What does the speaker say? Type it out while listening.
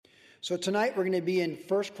So tonight we're going to be in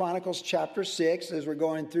 1 Chronicles chapter 6 as we're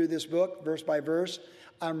going through this book verse by verse.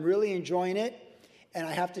 I'm really enjoying it, and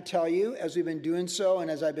I have to tell you, as we've been doing so and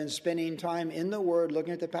as I've been spending time in the Word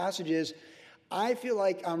looking at the passages, I feel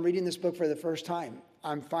like I'm reading this book for the first time.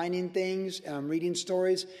 I'm finding things and I'm reading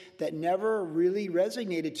stories that never really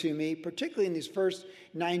resonated to me, particularly in these first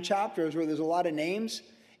 9 chapters where there's a lot of names.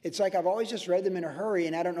 It's like I've always just read them in a hurry,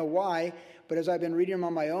 and I don't know why, but as I've been reading them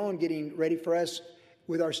on my own, getting ready for us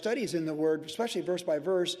with our studies in the Word, especially verse by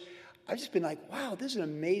verse, I've just been like, wow, this is an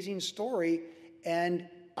amazing story, and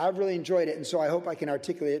I've really enjoyed it. And so I hope I can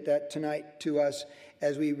articulate that tonight to us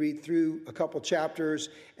as we read through a couple chapters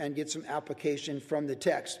and get some application from the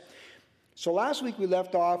text. So last week we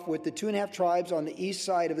left off with the 2.5 tribes on the east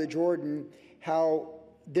side of the Jordan, how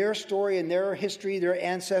their story and their history, their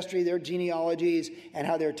ancestry, their genealogies, and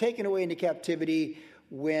how they're taken away into captivity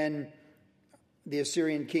when the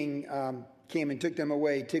Assyrian king came and took them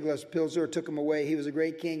away. Tiglath-Pileser took them away. He was a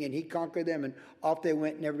great king, and he conquered them, and off they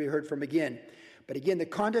went, never be heard from again. But again, the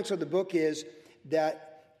context of the book is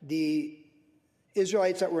that the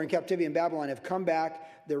Israelites that were in captivity in Babylon have come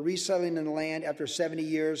back. They're resettling in the land after 70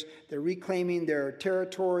 years. They're reclaiming their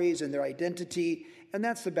territories and their identity, and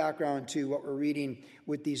that's the background to what we're reading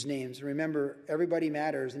with these names. Remember, everybody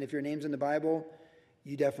matters, and if your name's in the Bible,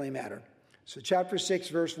 you definitely matter. So chapter 6,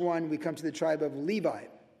 verse 1, we come to the tribe of Levi.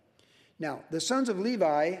 Now, the sons of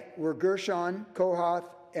Levi were Gershon, Kohath,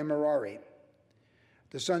 and Merari.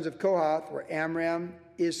 The sons of Kohath were Amram,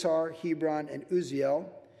 Issachar, Hebron, and Uzziel.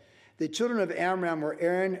 The children of Amram were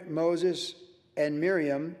Aaron, Moses, and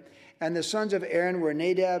Miriam. And the sons of Aaron were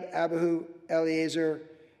Nadab, Abihu, Eleazar,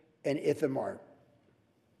 and Ithamar.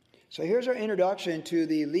 So here's our introduction to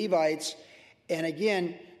the Levites. And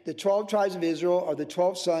again, the 12 tribes of Israel are the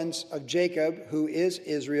 12 sons of Jacob, who is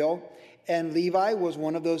Israel. And Levi was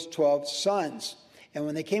one of those 12 sons. And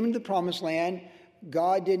when they came into the promised land,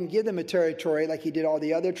 God didn't give them a territory like he did all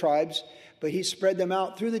the other tribes, but he spread them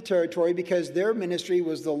out through the territory because their ministry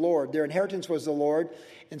was the Lord. Their inheritance was the Lord.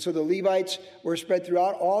 And so the Levites were spread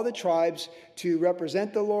throughout all the tribes to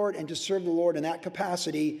represent the Lord and to serve the Lord in that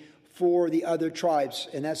capacity for the other tribes.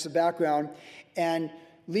 And that's the background. And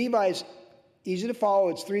Levi's easy to follow.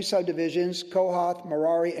 It's 3 subdivisions: Kohath,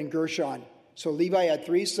 Merari, and Gershon. So Levi had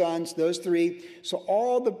 3 sons, those 3. So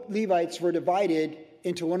all the Levites were divided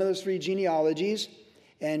into one of those 3 genealogies.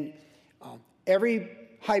 And every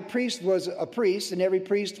high priest was a priest, and every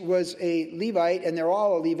priest was a Levite, and they're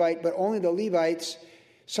all a Levite, but only the Levites,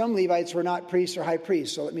 some Levites were not priests or high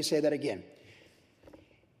priests. So let me say that again.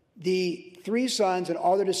 The 3 sons and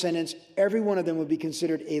all their descendants, every one of them would be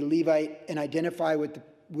considered a Levite and identify with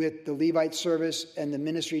the Levite service and the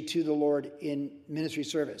ministry to the Lord in ministry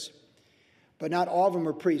service. But not all of them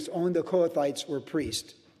were priests. Only the Kohathites were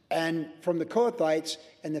priests. And from the Kohathites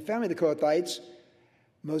and the family of the Kohathites,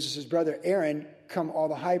 Moses' brother Aaron, come all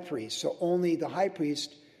the high priests. So only the high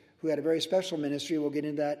priest, who had a very special ministry, we'll get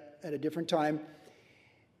into that at a different time,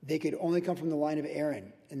 they could only come from the line of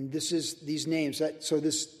Aaron. And this is these names. So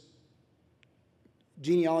this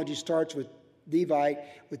genealogy starts with Levi,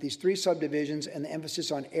 with these 3 subdivisions, and the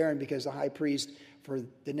emphasis on Aaron, because the high priest for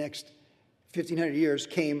the next 1,500 years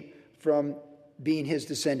came from being his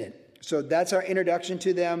descendant. So that's our introduction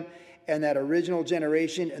to them and that original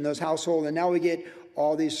generation and those households. And now we get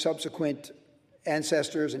all these subsequent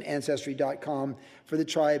ancestors and Ancestry.com for the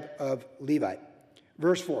tribe of Levi.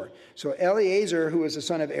 Verse 4. So Eleazar, who was the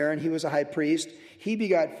son of Aaron, he was a high priest. He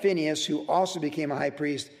begot Phinehas, who also became a high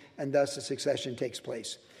priest, and thus the succession takes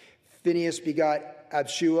place. Phinehas begot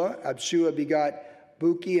Abshua. Abshua begot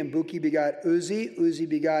Buki, and Buki begot Uzi. Uzi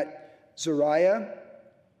begot Zariah.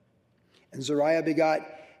 And Zariah begot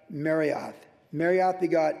Marioth. Marioth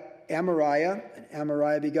begot Amariah, and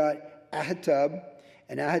Amariah begot Ahitub,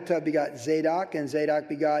 and Ahitub begot Zadok, and Zadok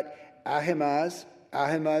begot Ahimaaz.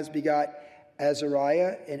 Ahimaaz begot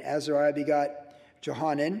Azariah, and Azariah begot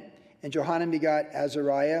Johanan, and Johanan begot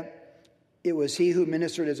Azariah. It was he who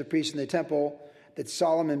ministered as a priest in the temple that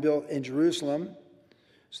Solomon built in Jerusalem.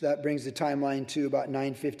 So that brings the timeline to about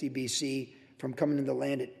 950 BC from coming into the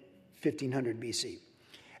land at 1500 BC.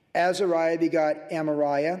 Azariah begot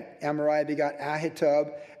Amariah. Amariah begot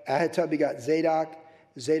Ahitub. Ahitub begot Zadok.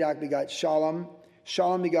 Zadok begot Shallum.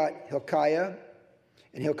 Shallum begot Hilkiah.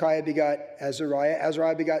 And Hilkiah begot Azariah.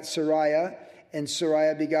 Azariah begot Sariah. And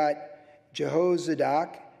Sariah begot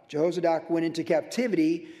Jehozadak. Jehozadak went into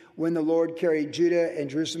captivity when the Lord carried Judah and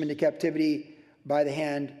Jerusalem into captivity by the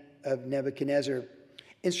hand of Nebuchadnezzar.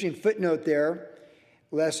 Interesting footnote there,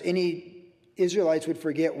 lest any Israelites would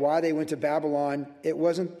forget why they went to Babylon. It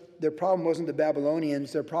wasn't their problem wasn't the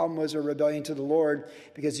Babylonians. Their problem was a rebellion to the Lord,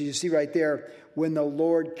 because you see right there, when the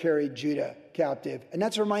Lord carried Judah captive. And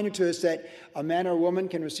that's a reminder to us that a man or a woman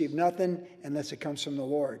can receive nothing unless it comes from the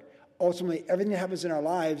Lord. Ultimately, everything that happens in our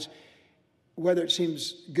lives, whether it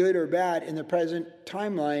seems good or bad in the present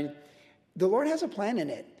timeline, the Lord has a plan in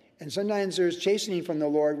it. And sometimes there's chastening from the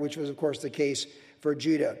Lord, which was, of course, the case for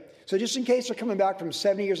Judah. So just in case they're coming back from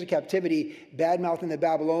 70 years of captivity, bad-mouthing the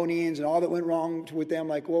Babylonians and all that went wrong with them,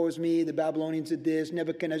 like, woe is me, the Babylonians did this,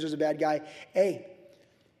 Nebuchadnezzar's a bad guy. Hey,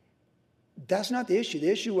 that's not the issue. The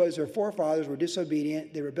issue was their forefathers were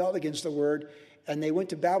disobedient, they rebelled against the word, and they went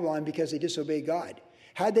to Babylon because they disobeyed God.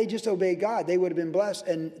 Had they just obeyed God, they would have been blessed,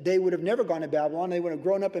 and they would have never gone to Babylon. They would have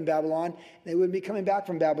grown up in Babylon. They wouldn't be coming back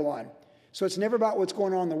from Babylon. So it's never about what's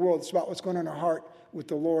going on in the world. It's about what's going on in our heart with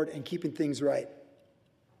the Lord and keeping things right.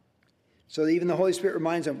 So even the Holy Spirit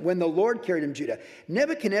reminds them, when the Lord carried him, Judah.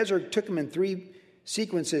 Nebuchadnezzar took him in 3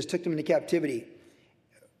 sequences, took them into captivity,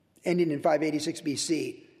 ending in 586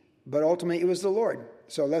 BC. But ultimately, it was the Lord.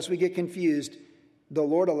 So lest we get confused, the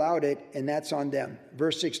Lord allowed it, and that's on them.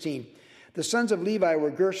 Verse 16. The sons of Levi were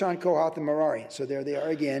Gershon, Kohath, and Merari. So there they are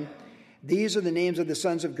again. These are the names of the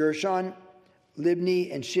sons of Gershon,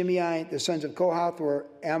 Libni, and Shimei. The sons of Kohath were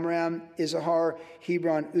Amram, Issachar,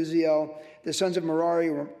 Hebron, Uzziel. The sons of Merari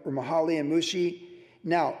were Mahali and Mushi.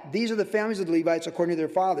 Now, these are the families of the Levites according to their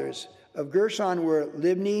fathers. Of Gershon were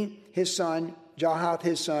Libni, his son, Jahath,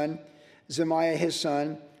 his son, Zemiah, his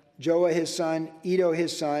son, Joah, his son, Edo,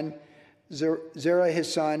 his son, Zerah,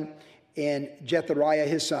 his son, and Jethariah,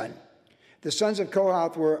 his son. The sons of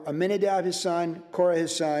Kohath were Aminadab, his son, Korah,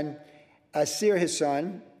 his son, Asir, his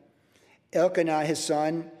son, Elkanah, his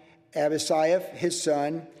son, Abisaiah, his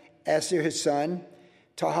son, Asir, his son,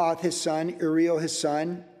 Tahath, his son, Uriel, his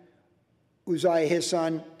son, Uzziah, his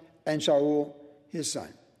son, and Shaul, his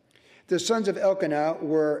son. The sons of Elkanah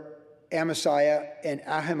were Amasiah and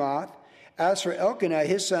Ahimath. As for Elkanah,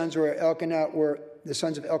 his sons were the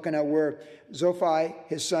sons of Elkanah were Zophai,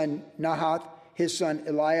 his son, Nahath, his son,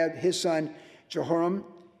 Eliab, his son, Jehoram,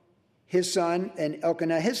 his son, and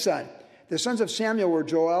Elkanah, his son. The sons of Samuel were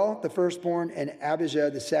Joel, the firstborn, and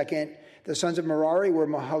Abijah, the second. The sons of Merari were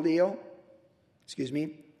The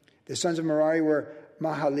sons of Merari were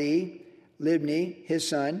Mahali, Libni, his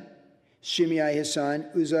son, Shimei, his son,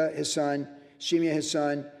 Uzzah, his son, Shimei, his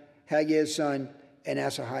son, Haggai, his son, and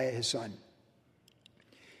Asahiah, his son.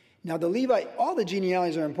 Now the Levite, all the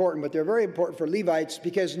genealogies are important, but they're very important for Levites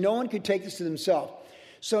because no one could take this to themselves.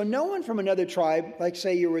 So no one from another tribe, like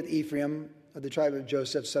say you're with Ephraim, of the tribe of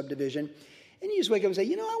Joseph subdivision, and you just wake up and say,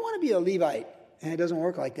 I want to be a Levite. And it doesn't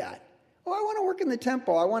work like that. Oh, I want to work in the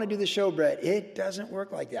temple. I want to do the showbread. It doesn't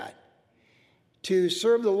work like that. To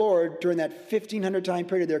serve the Lord during that 1500 time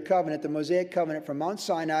period of their covenant, the Mosaic covenant from Mount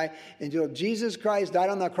Sinai until Jesus Christ died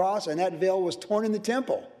on the cross and that veil was torn in the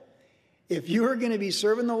temple. If you were going to be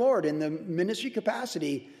serving the Lord in the ministry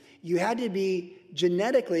capacity, you had to be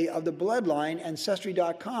genetically of the bloodline,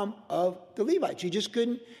 ancestry.com, of the Levites. You just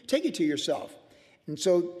couldn't take it to yourself. And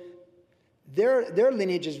so their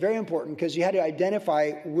lineage is very important because you had to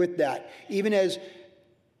identify with that. Even as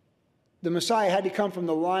the Messiah had to come from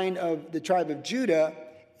the line of the tribe of Judah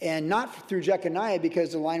and not through Jeconiah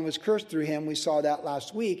because the line was cursed through him. We saw that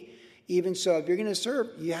last week. Even so, if you're going to serve,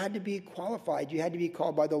 you had to be qualified. You had to be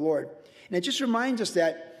called by the Lord. And it just reminds us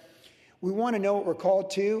that we want to know what we're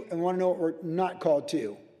called to and want to know what we're not called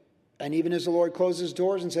to. And even as the Lord closes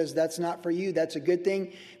doors and says, that's not for you, that's a good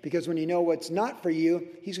thing, because when you know what's not for you,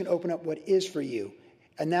 he's going to open up what is for you.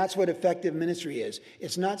 And that's what effective ministry is.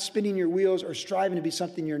 It's not spinning your wheels or striving to be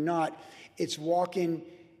something you're not. It's walking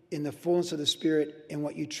in the fullness of the Spirit in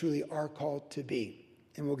what you truly are called to be.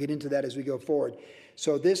 And we'll get into that as we go forward.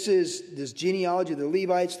 So this is this genealogy of the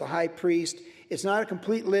Levites, the high priest. It's not a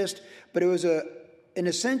complete list, but it was an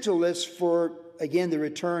essential list for, again, the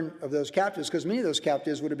return of those captives, because many of those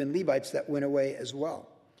captives would have been Levites that went away as well.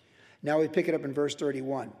 Now we pick it up in verse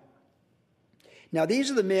 31. Now these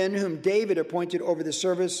are the men whom David appointed over the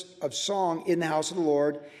service of song in the house of the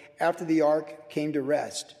Lord after the ark came to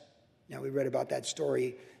rest. Now we read about that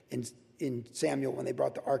story in Samuel when they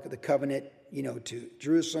brought the Ark of the Covenant, to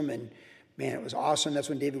Jerusalem, and man, it was awesome. That's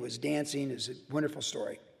when David was dancing. It was a wonderful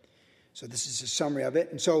story. So this is a summary of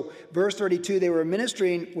it. And so verse 32, they were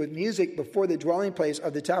ministering with music before the dwelling place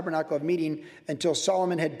of the tabernacle of meeting until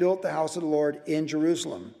Solomon had built the house of the Lord in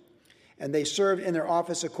Jerusalem. And they served in their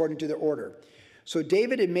office according to their order. So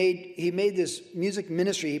David made this music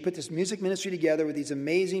ministry. He put this music ministry together with these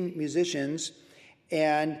amazing musicians,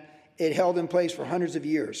 and it held in place for hundreds of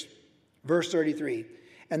years. Verse 33,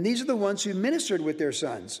 and these are the ones who ministered with their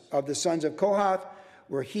sons. Of the sons of Kohath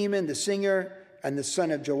were Heman the singer, and the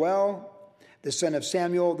son of Joel, the son of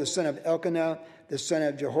Samuel, the son of Elkanah, the son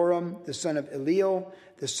of Jehoram, the son of Eliel,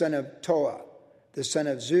 the son of Toah, the son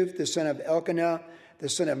of Zuph, the son of Elkanah, the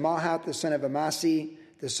son of Mahath, the son of Amasi,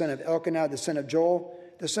 the son of Elkanah, the son of Joel,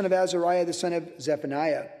 the son of Azariah, the son of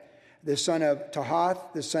Zephaniah, the son of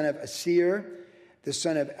Tahath, the son of Asir, the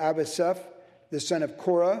son of Abasaph, the son of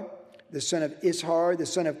Korah, the son of Ishar, the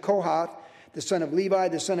son of Kohath, the son of Levi,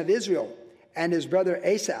 the son of Israel, and his brother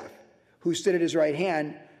Asaph, who stood at his right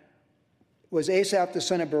hand, was Asaph, the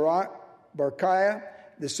son of Barkiah,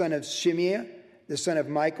 the son of Shimea, the son of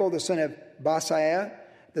Michael, the son of Basaiah,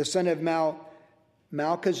 the son of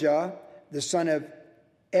Malchijah, the son of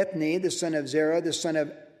Ethni, the son of Zerah, the son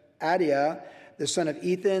of Adiah, the son of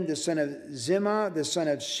Ethan, the son of Zimmah, the son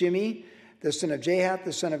of Shimi, the son of Jahath,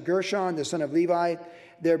 the son of Gershon, the son of Levi.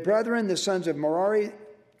 Their brethren, the sons of Merari,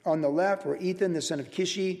 on the left were Ethan, the son of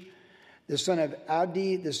Kishi, the son of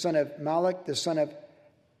Abdi, the son of Malach, the son of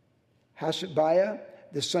Hashabiah,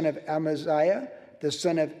 the son of Amaziah, the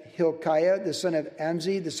son of Hilkiah, the son of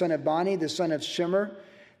Amzi, the son of Bani, the son of Shimmer,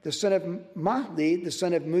 the son of Mahli, the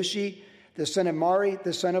son of Mushi, the son of Mari,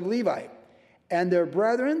 the son of Levi. And their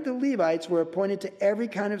brethren, the Levites, were appointed to every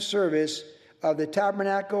kind of service of the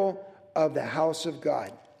tabernacle of the house of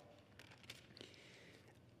God.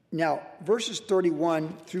 Now, verses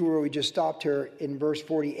 31 through where we just stopped here in verse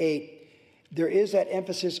 48, there is that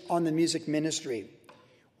emphasis on the music ministry.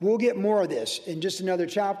 We'll get more of this. In just another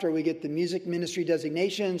chapter, we get the music ministry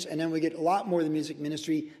designations, and then we get a lot more of the music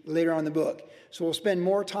ministry later on in the book. So we'll spend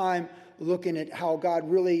more time looking at how God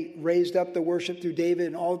really raised up the worship through David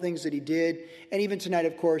and all the things that he did. And even tonight,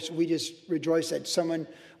 of course, we just rejoice that someone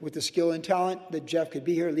with the skill and talent that Jeff could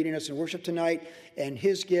be here leading us in worship tonight, and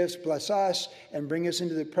his gifts bless us and bring us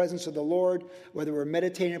into the presence of the Lord, whether we're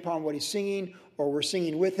meditating upon what he's singing or we're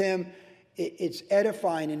singing with him. It's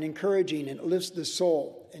edifying and encouraging, and it lifts the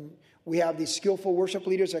soul. And we have these skillful worship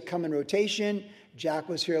leaders that come in rotation. Jack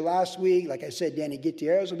was here last week. Like I said, Danny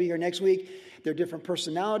Gutierrez will be here next week. They're different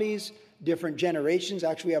personalities, different generations.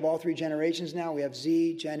 Actually, we have all three generations now. We have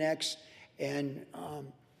Z, Gen X, and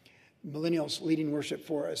millennials leading worship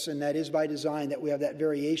for us. And that is by design, that we have that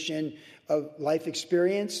variation of life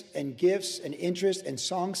experience and gifts and interest and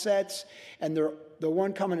song sets. And the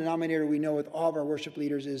one common denominator we know with all of our worship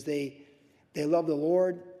leaders is they love the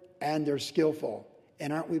Lord and they're skillful.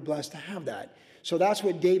 And aren't we blessed to have that? So that's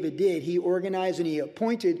what David did. He organized and he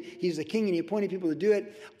appointed. He's the king and he appointed people to do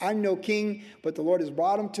it. I'm no king, but the Lord has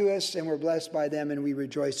brought them to us and we're blessed by them and we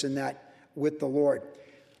rejoice in that with the Lord.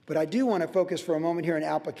 But I do want to focus for a moment here in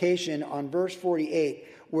application on verse 48,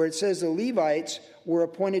 where it says the Levites were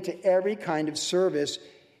appointed to every kind of service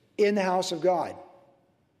in the house of God.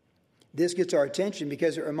 This gets our attention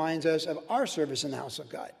because it reminds us of our service in the house of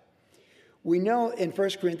God. We know in 1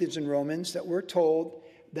 Corinthians and Romans that we're told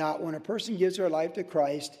that when a person gives their life to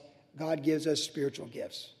Christ, God gives us spiritual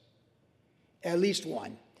gifts. At least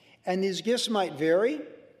one. And these gifts might vary,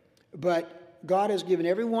 but God has given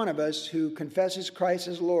every one of us who confesses Christ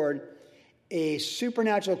as Lord a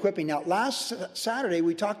supernatural equipping. Now, last Saturday,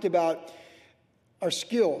 we talked about our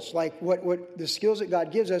skills, like what the skills that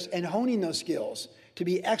God gives us, and honing those skills to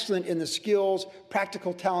be excellent in the skills,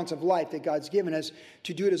 practical talents of life that God's given us,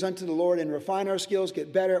 to do it as unto the Lord and refine our skills,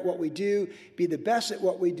 get better at what we do, be the best at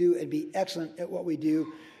what we do, and be excellent at what we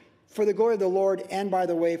do for the glory of the Lord and, by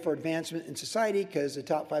the way, for advancement in society, because the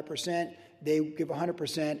top 5%, they give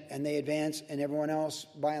 100% and they advance, and everyone else,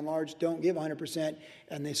 by and large, don't give 100%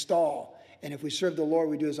 and they stall. And if we serve the Lord,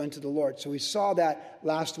 we do as unto the Lord. So we saw that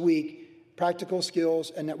last week, practical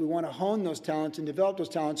skills, and that we want to hone those talents and develop those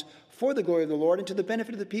talents for the glory of the Lord and to the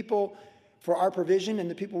benefit of the people, for our provision and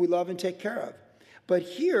the people we love and take care of. But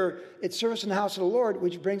here, it's service in the house of the Lord,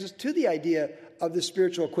 which brings us to the idea of the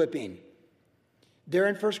spiritual equipping. There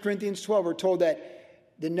in 1 Corinthians 12, we're told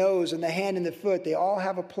that the nose and the hand and the foot, they all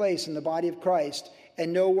have a place in the body of Christ.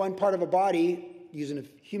 And no one part of a body, using a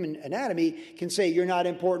human anatomy, can say you're not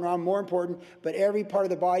important or I'm more important, but every part of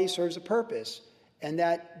the body serves a purpose. And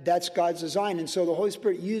that's God's design. And so the Holy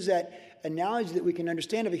Spirit used that analogy that we can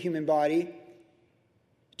understand of a human body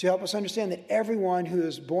to help us understand that everyone who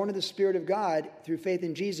is born of the Spirit of God through faith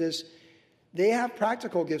in Jesus, they have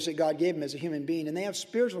practical gifts that God gave them as a human being, and they have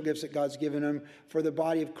spiritual gifts that God's given them for the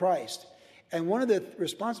body of Christ. And one of the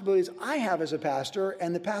responsibilities I have as a pastor,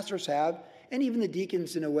 and the pastors have, and even the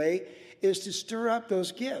deacons in a way, is to stir up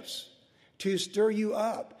those gifts, to stir you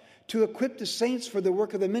up, to equip the saints for the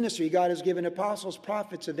work of the ministry. God has given apostles,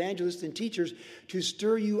 prophets, evangelists, and teachers to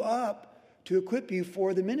stir you up, to equip you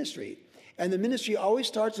for the ministry. And the ministry always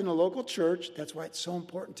starts in a local church. That's why it's so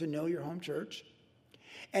important to know your home church.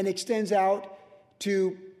 And extends out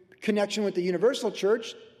to connection with the universal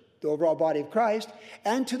church, the overall body of Christ,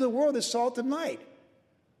 and to the world as salt and light.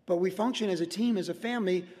 But we function as a team, as a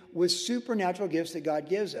family, with supernatural gifts that God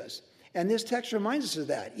gives us. And this text reminds us of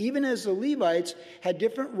that. Even as the Levites had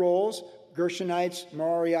different roles, Gershonites,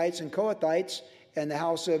 Merarites, and Kohathites, and the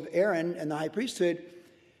house of Aaron and the high priesthood,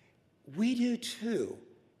 we do too.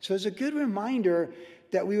 So it's a good reminder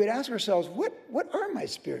that we would ask ourselves, what are my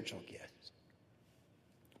spiritual gifts?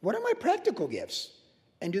 What are my practical gifts?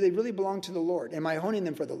 And do they really belong to the Lord? Am I honing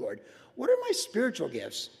them for the Lord? What are my spiritual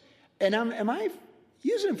gifts? And am I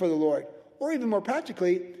using them for the Lord? Or even more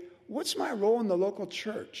practically, what's my role in the local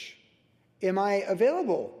church? Am I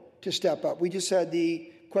available to step up? We just had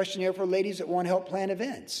the questionnaire for ladies that want to help plan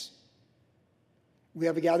events. We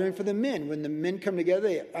have a gathering for the men. When the men come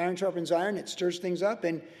together, iron sharpens iron, it stirs things up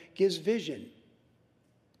and gives vision.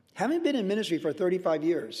 Having been in ministry for 35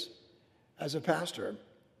 years as a pastor,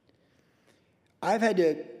 I've had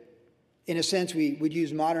to, in a sense, we would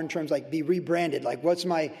use modern terms like be rebranded. Like, what's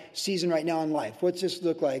my season right now in life? What's this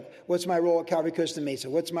look like? What's my role at Calvary Costa Mesa?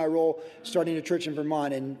 What's my role starting a church in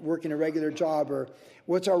Vermont and working a regular job? Or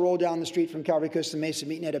what's our role down the street from Calvary Costa Mesa,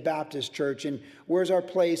 meeting at a Baptist church? And where's our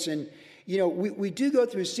place? And, you know, we do go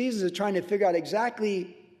through seasons of trying to figure out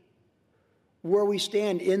exactly where we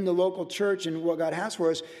stand in the local church and what God has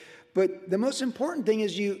for us. But the most important thing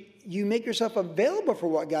is you make yourself available for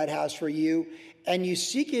what God has for you, and you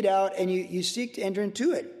seek it out, and you seek to enter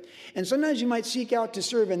into it. And sometimes you might seek out to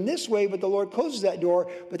serve in this way, but the Lord closes that door.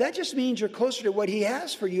 But that just means you're closer to what he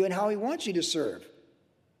has for you and how he wants you to serve.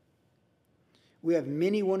 We have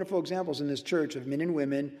many wonderful examples in this church of men and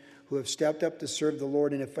women who have stepped up to serve the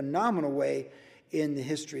Lord in a phenomenal way in the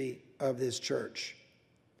history of this church.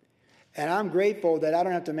 And I'm grateful that I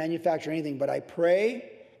don't have to manufacture anything, but I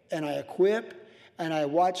pray and I equip and I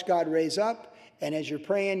watch God raise up. And as you're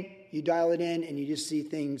praying, you dial it in and you just see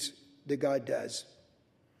things that God does.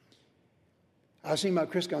 I was thinking about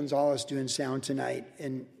Chris Gonzalez doing sound tonight.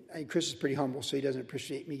 And Chris is pretty humble, so he doesn't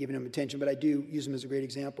appreciate me giving him attention, but I do use him as a great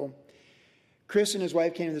example. Chris and his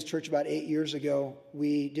wife came to this church about 8 years ago.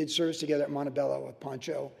 We did service together at Montebello with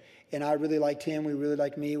Poncho. And I really liked him. We really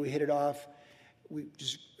liked me. We hit it off. We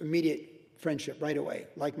just immediate friendship right away,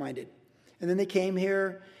 like-minded. And then they came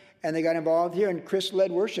here and they got involved here. And Chris led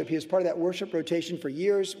worship. He was part of that worship rotation for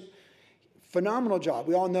years. Phenomenal job.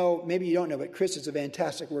 We all know, maybe you don't know, but Chris is a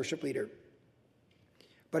fantastic worship leader.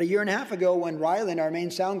 But a year and a half ago, when Ryland, our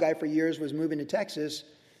main sound guy for years, was moving to Texas,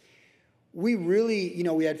 we really,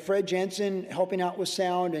 we had Fred Jensen helping out with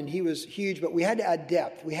sound, and he was huge, but we had to add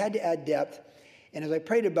depth. And as I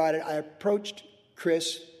prayed about it, I approached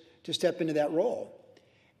Chris to step into that role.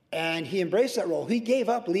 And he embraced that role. He gave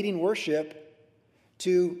up leading worship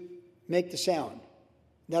to make the sound.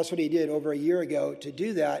 That's what he did over a year ago to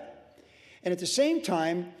do that. And at the same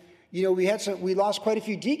time, we lost quite a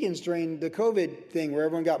few deacons during the COVID thing where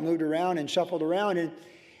everyone got moved around and shuffled around.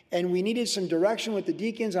 And we needed some direction with the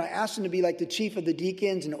deacons. And I asked him to be like the chief of the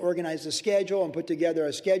deacons and organize the schedule and put together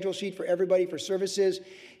a schedule sheet for everybody for services.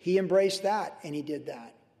 He embraced that, and he did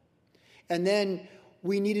that. And then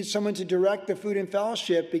we needed someone to direct the food and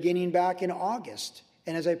fellowship beginning back in August.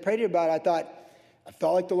 And as I prayed about it, I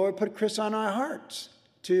felt like the Lord put Chris on our hearts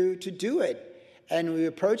to do it. And we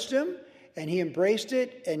approached him, and he embraced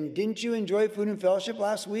it. And didn't you enjoy food and fellowship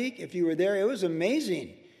last week? If you were there, it was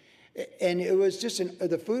amazing. And it was just,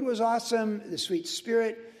 the food was awesome, the sweet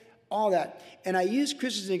spirit, all that. And I use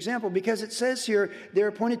Chris as an example because it says here, they're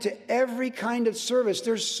appointed to every kind of service.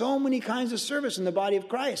 There's so many kinds of service in the body of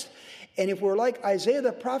Christ. And if we're like Isaiah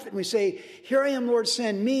the prophet and we say, here I am, Lord,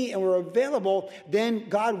 send me, and we're available, then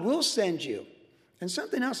God will send you. And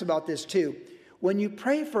something else about this too. When you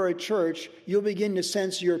pray for a church, you'll begin to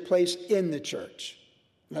sense your place in the church.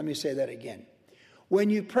 Let me say that again. When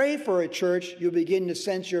you pray for a church, you'll begin to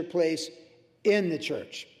sense your place in the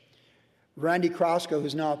church. Randy Crosco,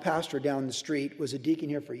 who's now a pastor down the street, was a deacon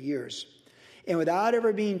here for years. And without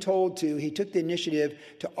ever being told to, he took the initiative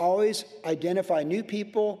to always identify new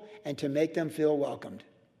people and to make them feel welcomed.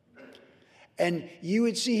 And you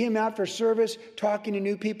would see him after service talking to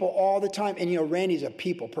new people all the time. And Randy's a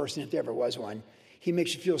people person, if there ever was one. He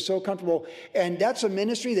makes you feel so comfortable. And that's a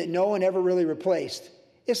ministry that no one ever really replaced.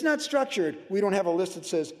 It's not structured. We don't have a list that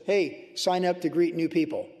says, hey, sign up to greet new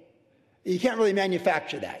people. You can't really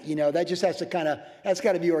manufacture that. That just has to that's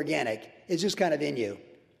got to be organic. It's just kind of in you.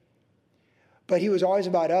 But he was always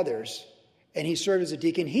about others. And he served as a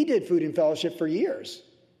deacon. He did food and fellowship for years,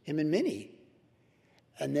 him and Minnie.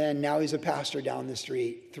 And then now he's a pastor down the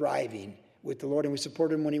street, thriving with the Lord. And we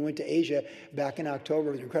supported him when he went to Asia back in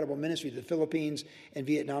October with an incredible ministry to the Philippines and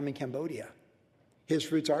Vietnam and Cambodia. His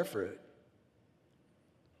fruit's our fruit.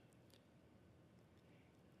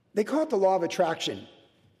 They call it the law of attraction.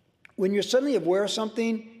 When you're suddenly aware of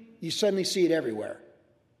something, you suddenly see it everywhere.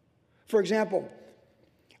 For example,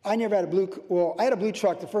 I never had I had a blue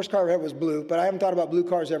truck. The first car I had was blue, but I haven't thought about blue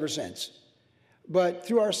cars ever since. But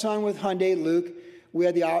through our son with Hyundai, Luke,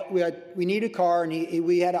 we needed a car, and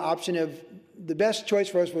we had an option of, the best choice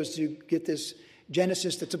for us was to get this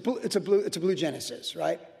Genesis. It's a blue Genesis,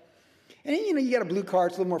 right? And you got a blue car,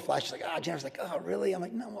 it's a little more flashy. Like, Jennifer's like, oh, really? I'm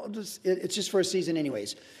like, no, it's just for a season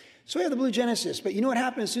anyways. So we have the blue Genesis. But you know what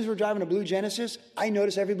happened? As soon as we're driving a blue Genesis, I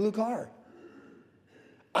notice every blue car.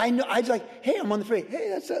 I was like, hey, I'm on the freeway.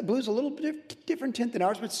 Hey, that blue's a little bit different tint than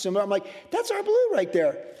ours, but similar. I'm like, that's our blue right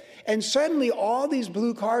there. And suddenly all these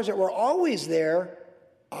blue cars that were always there,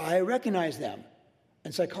 I recognize them.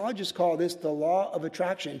 And psychologists call this the law of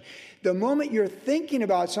attraction. The moment you're thinking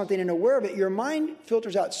about something and aware of it, your mind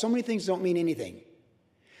filters out so many things that don't mean anything.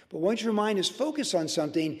 But once your mind is focused on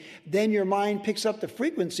something, then your mind picks up the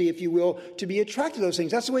frequency, if you will, to be attracted to those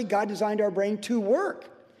things. That's the way God designed our brain to work.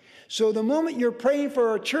 So the moment you're praying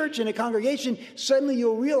for a church and a congregation, suddenly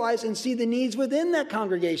you'll realize and see the needs within that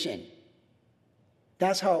congregation.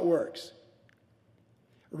 That's how it works.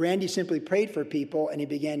 Randy simply prayed for people, and he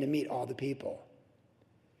began to meet all the people.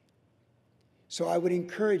 So I would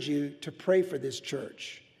encourage you to pray for this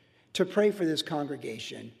church, to pray for this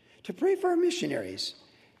congregation, to pray for our missionaries.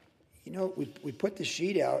 You know, we put the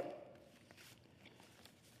sheet out.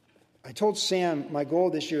 I told Sam my goal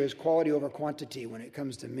this year is quality over quantity when it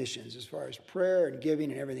comes to missions, as far as prayer and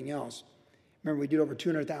giving and everything else. Remember, we did over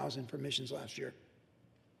 $200,000 for missions last year.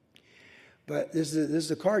 But this is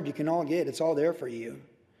a card you can all get. It's all there for you.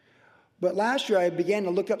 But last year, I began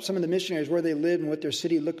to look up some of the missionaries, where they lived and what their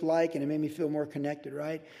city looked like, and it made me feel more connected,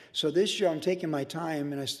 right? So this year, I'm taking my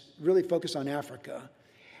time, and I really focus on Africa.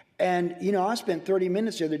 And, I spent 30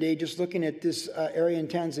 minutes the other day just looking at this area in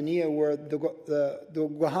Tanzania where the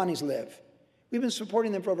Gwahanis live. We've been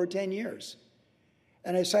supporting them for over 10 years.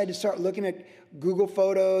 And I decided to start looking at Google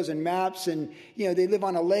photos and maps, and, they live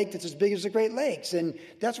on a lake that's as big as the Great Lakes. And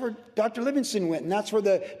that's where Dr. Livingston went, and that's where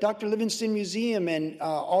the Dr. Livingston Museum and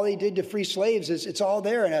all they did to free slaves it's all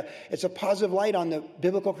there. And it's a positive light on the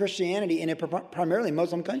biblical Christianity in a primarily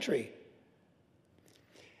Muslim country.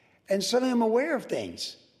 And suddenly I'm aware of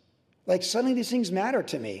things. Like suddenly these things matter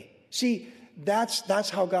to me. See, that's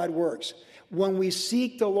how God works. When we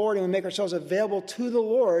seek the Lord and we make ourselves available to the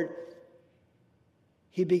Lord,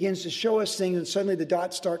 He begins to show us things, and suddenly the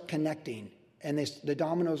dots start connecting, and the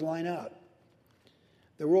dominoes line up.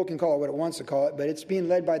 The world can call it what it wants to call it, but it's being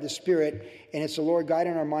led by the Spirit, and it's the Lord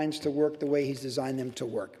guiding our minds to work the way He's designed them to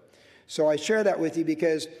work. So I share that with you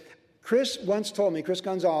because Chris once told me, Chris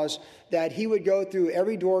Gonzalez, that he would go through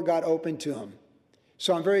every door God opened to him.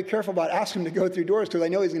 So I'm very careful about asking him to go through doors because I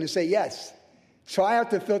know he's going to say yes. So I have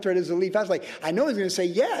to filter it as a leaf. I was like, I know he's going to say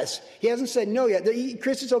yes. He hasn't said no yet.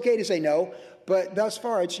 Chris, it's okay to say no, but thus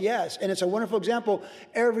far it's yes. And it's a wonderful example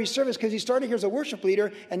every service because he started here as a worship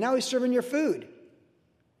leader, and now he's serving your food.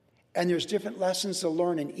 And there's different lessons to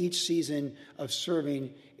learn in each season of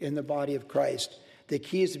serving in the body of Christ. The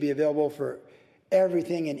key is to be available for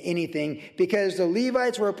everything and anything because the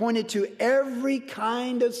Levites were appointed to every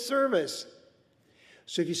kind of service.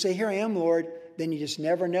 So if you say, here I am, Lord, then you just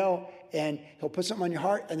never know. And He'll put something on your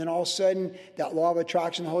heart. And then all of a sudden, that law of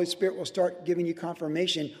attraction, the Holy Spirit will start giving you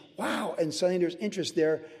confirmation. Wow. And suddenly there's interest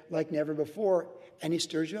there like never before. And He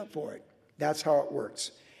stirs you up for it. That's how it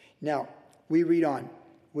works. Now, we read on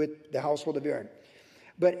with the household of Aaron.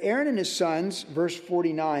 But Aaron and his sons, verse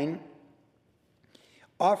 49,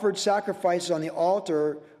 offered sacrifices on the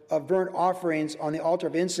altar of burnt offerings on the altar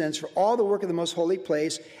of incense for all the work of the most holy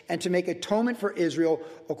place and to make atonement for Israel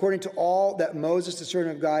according to all that Moses, the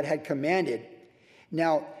servant of God, had commanded.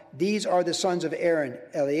 Now, these are the sons of Aaron: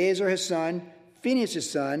 Eleazar his son, Phinehas his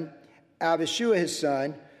son, Abishua his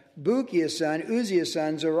son, Buki his son, Uzi his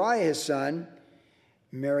son, Zariah his son,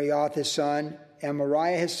 Marioth his son,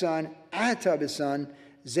 Amariah his son, Ahitub his son,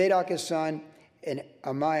 Zadok his son, and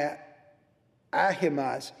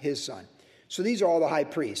Ahimaaz his son. So these are all the high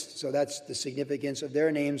priests. So that's the significance of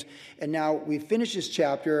their names. And now we finish this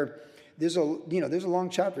chapter. There's a long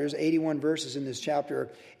chapter. There's 81 verses in this chapter.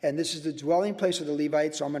 And this is the dwelling place of the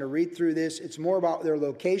Levites. So I'm going to read through this. It's more about their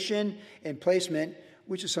location and placement,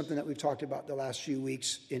 which is something that we've talked about the last few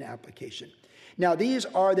weeks in application. Now, these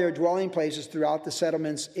are their dwelling places throughout the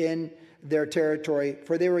settlements in their territory,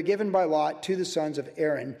 for they were given by lot to the sons of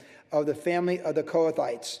Aaron of the family of the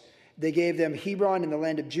Kohathites. They gave them Hebron in the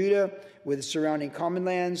land of Judah with its surrounding common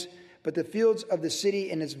lands, but the fields of the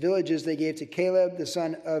city and its villages they gave to Caleb, the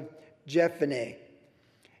son of Jephunneh.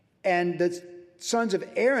 And the sons of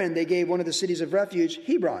Aaron they gave one of the cities of refuge,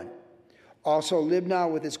 Hebron. Also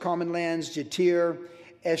Libnah with its common lands, Jatir,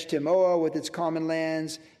 Eshtemoa with its common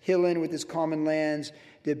lands, Hilen with its common lands,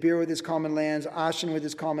 Debir with its common lands, Ashan with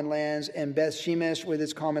its common lands, and Beth Shemesh with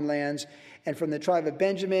its common lands. And from the tribe of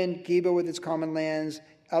Benjamin, Geba with its common lands,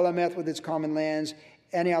 Elameth with its common lands,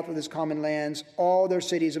 Anioth with its common lands. All their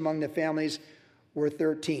cities among the families were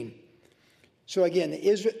 13. So again,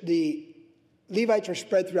 the Levites were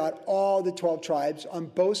spread throughout all the 12 tribes on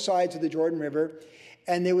both sides of the Jordan River.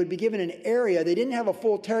 And they would be given an area. They didn't have a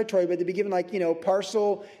full territory, but they'd be given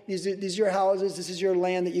parcel. These are your houses. This is your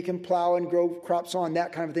land that you can plow and grow crops on,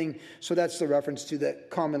 that kind of thing. So that's the reference to the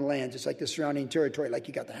common lands. It's like the surrounding territory, like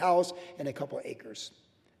you got the house and a couple of acres.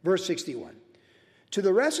 Verse 61. To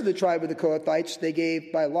the rest of the tribe of the Kohathites, they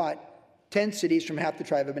gave by lot 10 cities from half the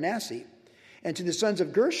tribe of Manasseh. And to the sons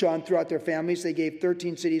of Gershon throughout their families, they gave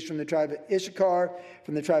 13 cities from the tribe of Issachar,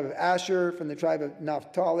 from the tribe of Asher, from the tribe of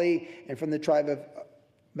Naphtali, and from the tribe of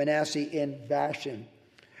Manasseh in Bashan.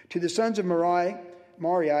 To the sons of Merari,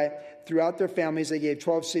 throughout their families, they gave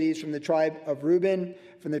 12 cities from the tribe of Reuben,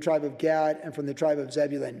 from the tribe of Gad, and from the tribe of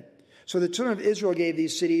Zebulun. So the children of Israel gave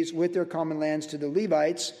these cities with their common lands to the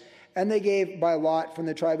Levites, and they gave by lot from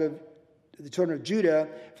the tribe of the children of Judah,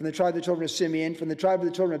 from the tribe of the children of Simeon, from the tribe of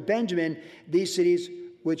the children of Benjamin, these cities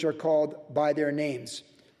which are called by their names.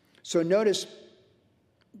 So notice,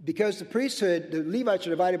 because the priesthood, the Levites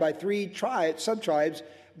are divided by 3 sub-tribes,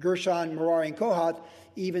 Gershon, Merari, and Kohath,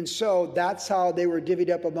 even so, that's how they were divvied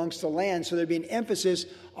up amongst the land. So there'd be an emphasis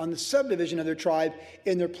on the subdivision of their tribe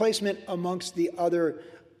in their placement amongst the other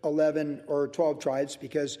 11 or 12 tribes,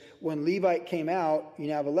 because when Levite came out, you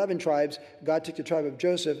now have 11 tribes. God took the tribe of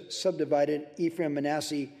Joseph, subdivided Ephraim,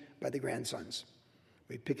 Manasseh by the grandsons.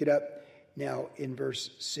 We pick it up now in verse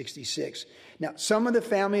 66. Now, some of the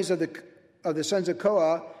families of the sons of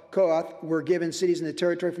Kohath were given cities in the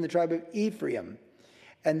territory from the tribe of Ephraim.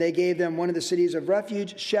 And they gave them one of the cities of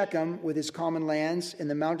refuge, Shechem, with its common lands, in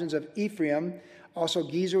the mountains of Ephraim. Also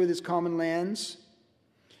Gezer with its common lands.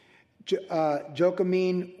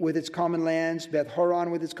 Jochimeen with its common lands.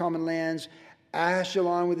 Beth-horon with its common lands.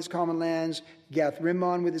 Ashelon with its common lands.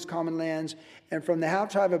 Gath-rimmon with its common lands. And from the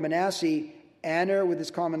half-tribe of Manasseh, Aner with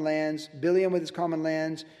its common lands. Bileam with its common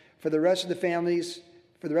lands. For the rest of the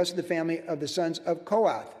family of the sons of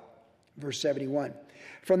Kohath. Verse 71.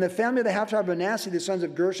 From the family of the half-tribe of Manasseh, the sons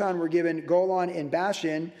of Gershon were given Golan in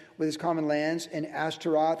Bashan with his common lands, and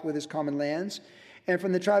Ashtaroth with his common lands. And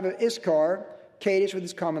from the tribe of Issachar, Kadesh with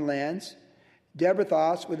his common lands,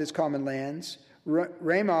 Debrathos with his common lands,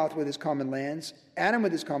 Ramoth with his common lands, Anam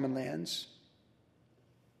with his common lands,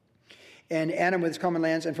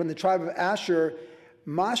 and from the tribe of Asher,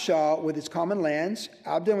 Mashal with its common lands,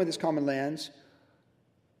 Abdon with his common lands,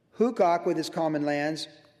 Hukok with his common lands,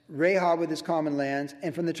 Rahab with his common lands,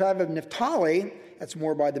 and from the tribe of Naphtali, that's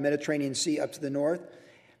more by the Mediterranean Sea up to the north,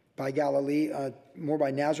 by Galilee, more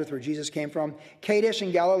by Nazareth where Jesus came from, Kadesh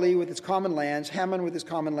and Galilee with its common lands, Hammon with its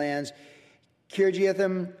common lands,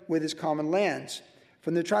 Kirjathim with its common lands.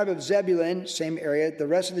 From the tribe of Zebulun, same area, the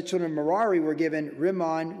rest of the children of Merari were given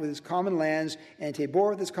Rimmon with its common lands, and Tabor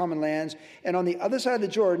with its common lands. And on the other side of the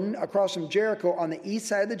Jordan, across from Jericho, on the east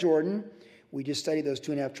side of the Jordan, we just studied those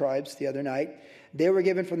 2.5 tribes the other night. They were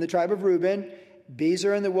given from the tribe of Reuben,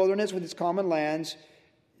 Bezer in the wilderness with its common lands,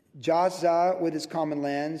 Jazza with its common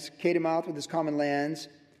lands, Kedemoth with its common lands,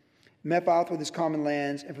 Mephath with its common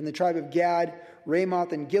lands, and from the tribe of Gad,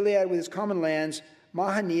 Ramoth and Gilead with its common lands,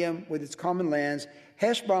 Mahanaim with its common lands,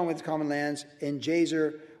 Heshbon with its common lands, and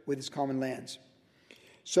Jazer with its common lands.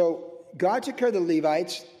 So God took care of the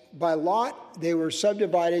Levites. By lot, they were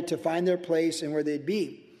subdivided to find their place and where they'd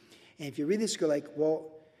be. And if you read this, you go like, well,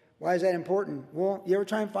 why is that important? Well, you ever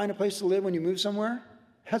try and find a place to live when you move somewhere?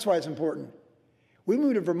 That's why it's important. We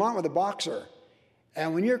moved to Vermont with a boxer.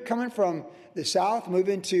 And when you're coming from the south,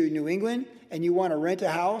 moving to New England, and you want to rent a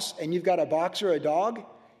house, and you've got a boxer or a dog,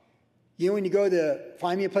 you know when you go to the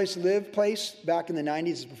find me a place to live place back in the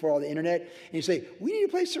 90s, before all the internet, and you say, we need a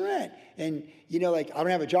place to rent. And, you know, like, I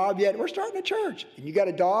don't have a job yet. We're starting a church. And you got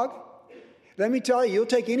a dog? Let me tell you, you'll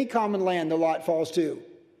take any common land the lot falls to.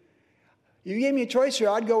 You gave me a choice here,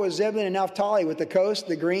 I'd go with Zebulun and Naphtali with the coast,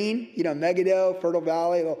 the green, you know, Megiddo, Fertile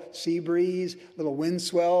Valley, a little sea breeze, a little wind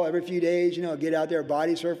swell every few days, you know, get out there,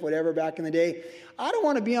 body surf, whatever, back in the day. I don't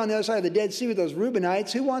want to be on the other side of the Dead Sea with those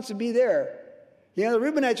Reubenites. Who wants to be there? You know, the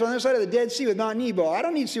Reubenites are on the other side of the Dead Sea with Mount Nebo. I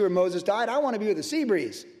don't need to see where Moses died. I want to be with the sea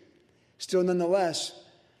breeze. Still, nonetheless,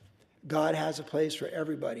 God has a place for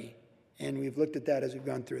everybody. And we've looked at that as we've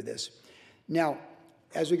gone through this. Now,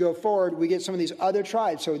 as we go forward, we get some of these other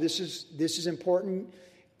tribes. So this is important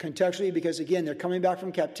contextually because, again, they're coming back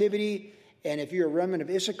from captivity. And if you're a remnant of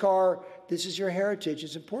Issachar, this is your heritage.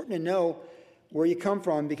 It's important to know where you come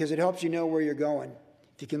from because it helps you know where you're going.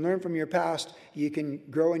 If you can learn from your past, you can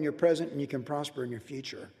grow in your present and you can prosper in your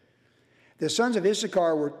future. The sons of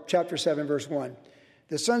Issachar were, chapter 7, verse 1.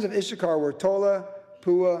 The sons of Issachar were Tola,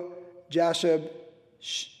 Pua, Jashub,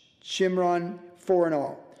 Shimron, 4 in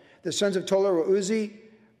all. The sons of Tola were Uzi,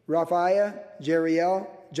 Raphiah, Jeriel,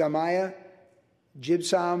 Jamiah,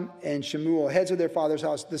 Jibsam, and Shemuel, heads of their father's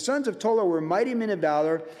house. The sons of Tola were mighty men of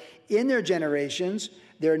valor in their generations.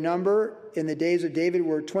 Their number in the days of David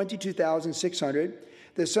were 22,600.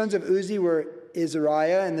 The sons of Uzi were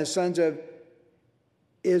Izariah, and the sons of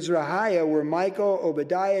Izrahiah were Michael,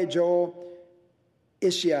 Obadiah, Joel,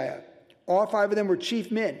 Ishiah. All 5 of them were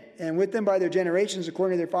chief men, and with them by their generations,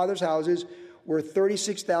 according to their father's houses, were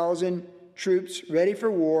 36,000 troops ready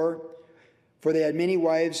for war, for they had many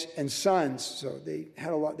wives and sons. So they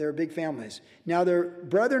had a lot, they were big families. Now their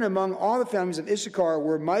brethren among all the families of Issachar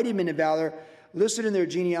were mighty men of valor, listed in their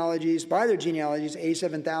genealogies, by their genealogies,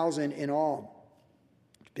 87,000 in all.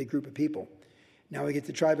 It's a big group of people. Now we get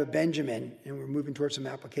the tribe of Benjamin, and we're moving towards some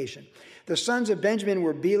application. The sons of Benjamin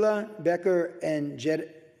were Bela, Becher, and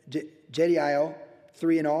Jediel,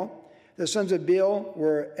 3 in all. The sons of Bil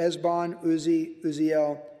were Esbon, Uzi,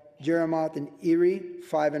 Uziel, Jeremoth, and Eri,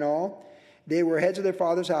 5 in all. They were heads of their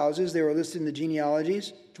father's houses. They were listed in the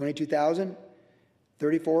genealogies, 22,000,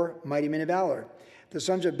 34 mighty men of valor. The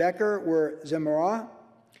sons of Becher were Zemorah,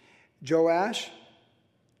 Joash,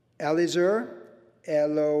 Elizur,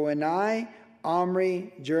 Eloenai,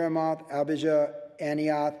 Omri, Jeremoth, Abijah,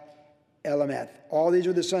 Anioth, Elameth. All these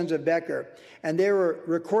were the sons of Becher. And they were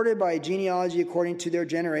recorded by genealogy according to their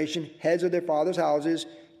generation, heads of their father's houses,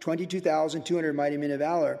 22,200 mighty men of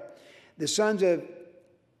valor. The sons of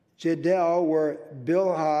Jedel were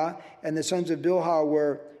Bilhah, and the sons of Bilhah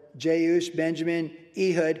were Jeush, Benjamin,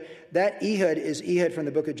 Ehud. That Ehud is Ehud from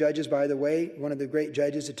the book of Judges, by the way, one of the great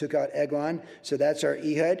judges that took out Eglon. So that's our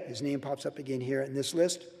Ehud. His name pops up again here in this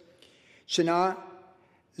list. Shana,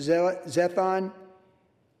 Zethon,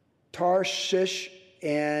 Tarshish,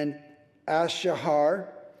 and Ashahar.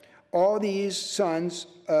 All these sons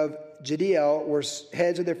of Jediel were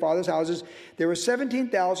heads of their father's houses. There were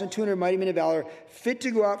 17,200 mighty men of valor, fit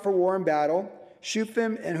to go out for war and battle.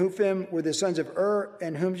 Shufim and Hufim were the sons of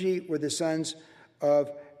and Humji were the sons of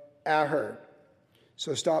Aher.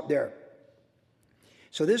 So stop there.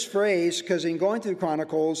 So this phrase, because in going through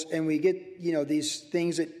Chronicles, and we get, these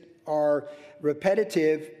things that are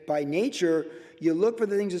repetitive by nature, you look for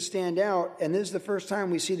the things that stand out, and this is the first time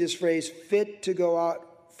we see this phrase, fit to go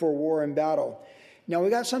out for war and battle. Now, we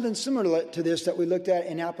got something similar to this that we looked at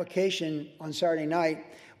in application on Saturday night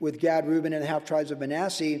with Gad, Reuben, and the half-tribes of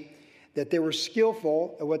Manasseh, that they were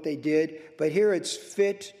skillful at what they did, but here it's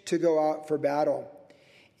fit to go out for battle.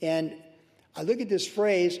 And I look at this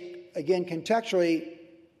phrase, again, contextually,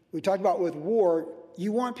 we talked about with war,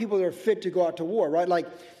 you want people that are fit to go out to war, right? Like,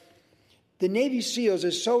 the Navy SEALs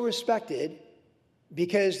is so respected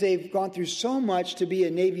because they've gone through so much to be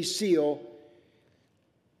a Navy SEAL.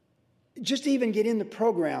 Just to even get in the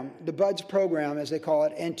program, the BUDS program, as they call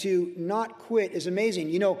it, and to not quit is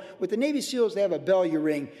amazing. With the Navy SEALs, they have a bell you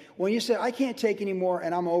ring. When you say, I can't take anymore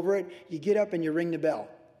and I'm over it, you get up and you ring the bell.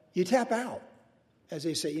 You tap out, as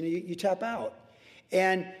they say. You tap out.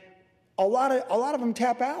 And a lot of them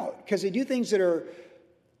tap out because they do things that are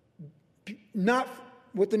not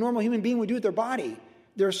what the normal human being would do with their body.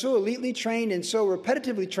 They're so elitely trained and so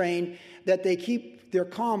repetitively trained that they keep their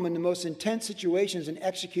calm in the most intense situations and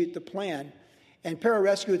execute the plan. And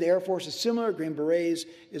pararescue with the Air Force is similar. Green Berets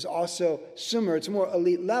is also similar. It's a more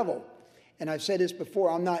elite level. And I've said this before,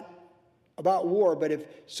 I'm not about war, but if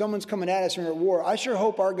someone's coming at us and we're at war, I sure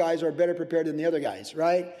hope our guys are better prepared than the other guys,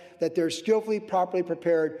 right? That they're skillfully, properly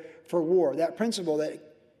prepared for war. That principle that,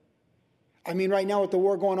 right now with the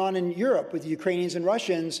war going on in Europe with the Ukrainians and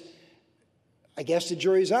Russians, I guess the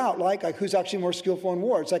jury's out, like who's actually more skillful in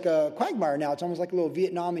war. It's like a quagmire now. It's almost like a little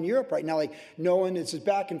Vietnam in Europe right now, like knowing it's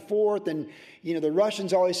back and forth. And, the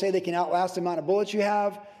Russians always say they can outlast the amount of bullets you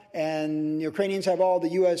have. And the Ukrainians have all the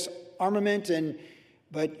U.S. armament.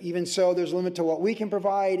 But even so, there's a limit to what we can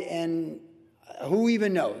provide. And who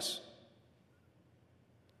even knows?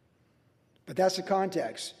 But that's the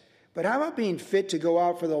context. But how about being fit to go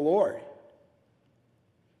out for the Lord?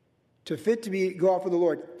 Go out for the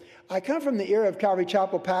Lord. I come from the era of Calvary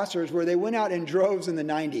Chapel pastors where they went out in droves in the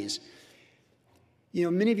 90s.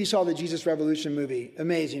 Many of you saw the Jesus Revolution movie.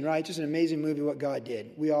 Amazing, right? Just an amazing movie what God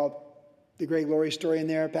did. The great glory story in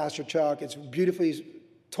there, Pastor Chuck. It's beautifully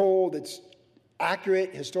told. It's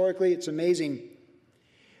accurate historically. It's amazing.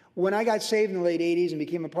 When I got saved in the late 80s and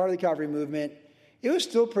became a part of the Calvary movement, it was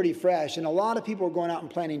still pretty fresh, and a lot of people were going out and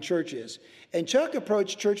planting churches. And Chuck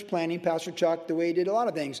approached church planting, Pastor Chuck, the way he did a lot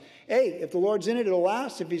of things. Hey, if the Lord's in it, it'll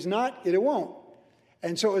last. If he's not, it won't.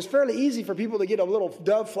 And so it was fairly easy for people to get a little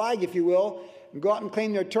dove flag, if you will, and go out and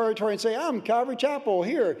claim their territory and say, I'm Calvary Chapel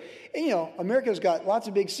here. And, America's got lots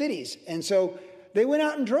of big cities. And so they went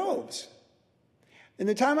out in droves. And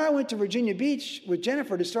the time I went to Virginia Beach with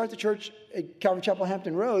Jennifer to start the church at Calvary Chapel,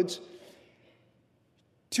 Hampton Roads,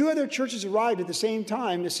 2 other churches arrived at the same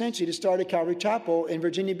time, essentially, to start a Calvary Chapel in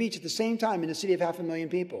Virginia Beach at the same time in a city of 500,000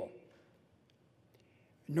 people.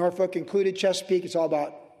 Norfolk included, Chesapeake, it's all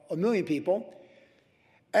about 1 million people.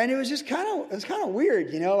 And it was just kind of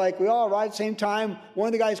weird, like we all arrived at the same time. One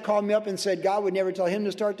of the guys called me up and said God would never tell him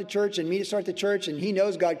to start the church and me to start the church, and he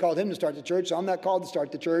knows God called him to start the church, so I'm not called to start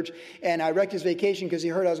the church. And I wrecked his vacation because he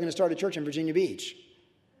heard I was going to start a church in Virginia Beach.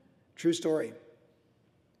 True story.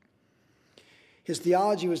 His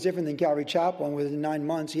theology was different than Calvary Chapel, and within 9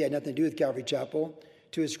 months, he had nothing to do with Calvary Chapel.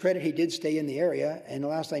 To his credit, he did stay in the area, and the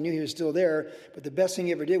last I knew, he was still there. But the best thing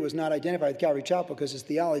he ever did was not identify with Calvary Chapel, because his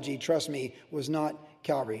theology, trust me, was not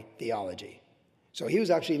Calvary theology. So he was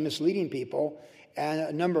actually misleading people, and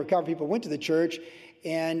a number of Calvary people went to the church,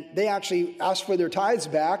 and they actually asked for their tithes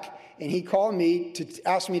back, and he called me to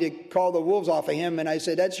ask me to call the wolves off of him, and I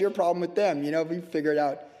said, that's your problem with them, we figure it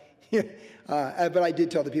out. But I did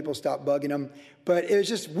tell the people to stop bugging them. But it was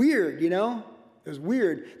just weird, It was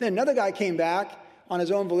weird. Then another guy came back on his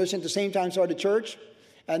own volition at the same time, started a church.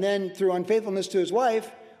 And then through unfaithfulness to his wife,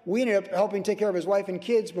 we ended up helping take care of his wife and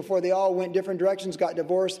kids before they all went different directions, got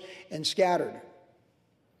divorced, and scattered.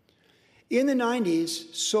 In the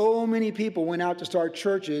 90s, so many people went out to start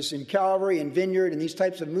churches in Calvary and Vineyard and these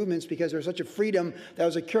types of movements because there was such a freedom that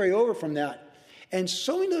was a carryover from that. And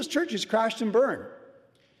so many of those churches crashed and burned.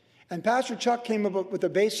 And Pastor Chuck came up with a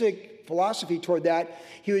basic philosophy toward that.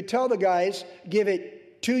 He would tell the guys, give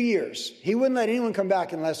it 2 years. He wouldn't let anyone come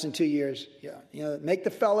back in less than 2 years. Make the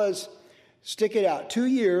fellas stick it out. 2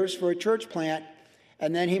 years for a church plant,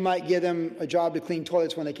 and then he might give them a job to clean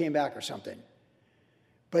toilets when they came back or something.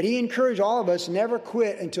 But he encouraged all of us, never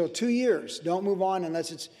quit until 2 years. Don't move on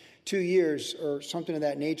unless it's 2 years or something of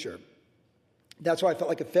that nature. That's why I felt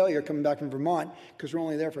like a failure coming back from Vermont, because we're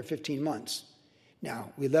only there for 15 months.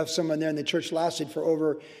 Now, we left someone there, and the church lasted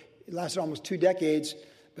almost 2 decades,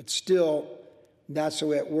 but still, that's the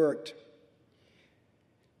way it worked.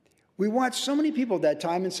 We watched so many people at that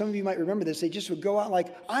time, and some of you might remember this, they just would go out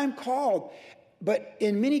like, I'm called. But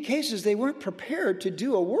in many cases, they weren't prepared to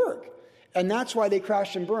do a work, and that's why they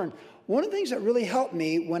crashed and burned. One of the things that really helped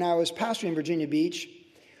me when I was pastoring in Virginia Beach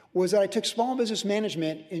was that I took small business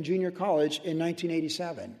management in junior college in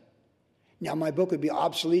 1987. Now, my book would be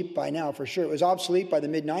obsolete by now, for sure. It was obsolete by the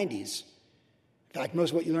mid-90s. In fact, most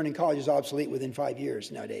of what you learn in college is obsolete within 5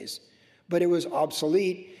 years nowadays. But it was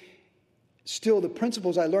obsolete. Still, the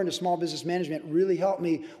principles I learned of small business management really helped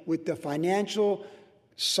me with the financial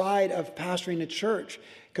side of pastoring a church.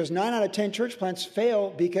 Because 9 out of 10 church plants fail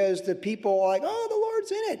because the people are like, oh, the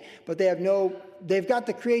Lord's in it. But they've got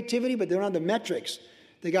the creativity, but they don't have the metrics.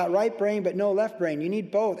 They got right brain, but no left brain. You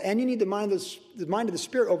need both. And you need the mind of the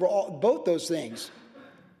Spirit over both those things.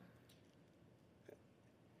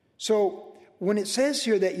 So when it says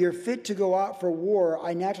here that you're fit to go out for war,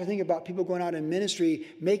 I naturally think about people going out in ministry,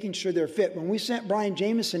 making sure they're fit. When we sent Brian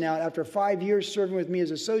Jameson out after 5 years serving with me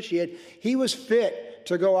as associate, he was fit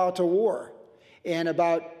to go out to war. And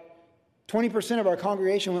about 20% of our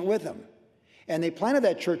congregation went with him. And they planted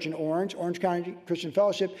that church in Orange County Christian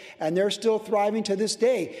Fellowship, and they're still thriving to this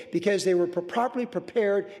day because they were properly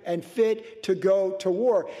prepared and fit to go to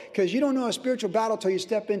war. Because you don't know a spiritual battle until you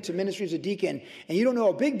step into ministry as a deacon, and you don't know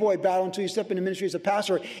a big boy battle until you step into ministry as a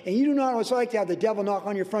pastor, and you do not know what it's like to have the devil knock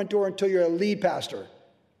on your front door until you're a lead pastor.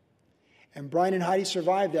 And Brian and Heidi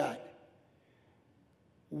survived that.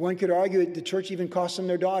 One could argue that the church even cost them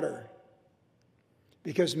their daughter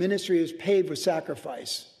because ministry is paved with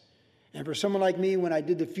sacrifice. And for someone like me, when I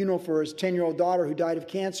did the funeral for his 10-year-old daughter who died of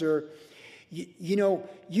cancer,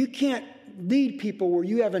 you can't lead people where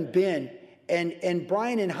you haven't been. And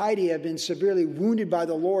Brian and Heidi have been severely wounded by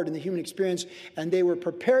the Lord in the human experience, and they were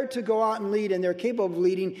prepared to go out and lead, and they're capable of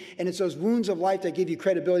leading. And it's those wounds of life that give you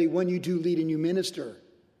credibility when you do lead and you minister.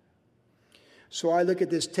 So I look at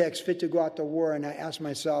this text, fit to go out to war, and I ask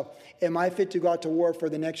myself, am I fit to go out to war for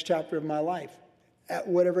the next chapter of my life? At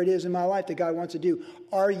whatever it is in my life that God wants to do.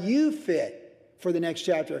 Are you fit for the next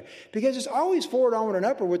chapter? Because it's always forward, onward, and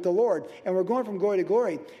upward with the Lord. And we're going from glory to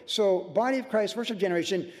glory. So, body of Christ, worship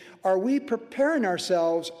generation, are we preparing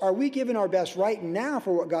ourselves? Are we giving our best right now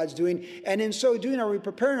for what God's doing? And in so doing, are we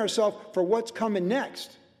preparing ourselves for what's coming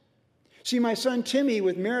next? See, my son Timmy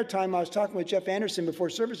with Maritime, I was talking with Jeff Anderson before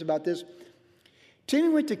service about this. Timmy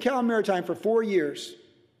went to Cal Maritime for 4 years.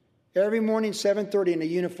 Every morning, 7:30 in a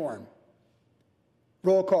uniform.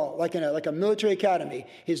 Roll call, like a military academy.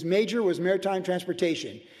 His major was maritime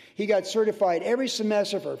transportation. He got certified every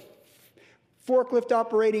semester for forklift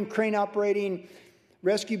operating, crane operating,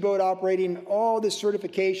 rescue boat operating, all this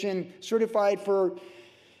certification, certified for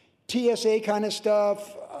TSA kind of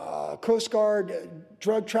stuff, Coast Guard,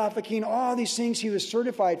 drug trafficking, all these things he was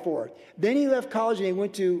certified for. Then he left college and he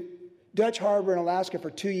went to Dutch Harbor in Alaska for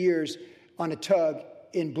 2 years on a tug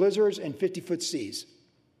in blizzards and 50-foot seas.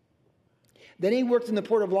 Then he worked in the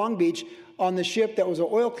port of Long Beach on the ship that was an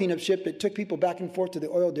oil cleanup ship that took people back and forth to the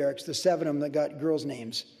oil derricks, the 7 of them that got girls'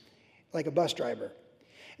 names, like a bus driver.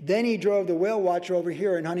 Then he drove the whale watcher over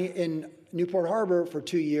here in Newport Harbor for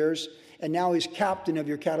 2 years, and now he's captain of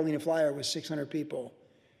your Catalina flyer with 600 people,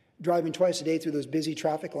 driving twice a day through those busy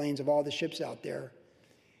traffic lanes of all the ships out there.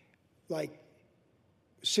 Like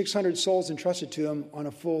 600 souls entrusted to him on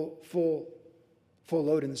a full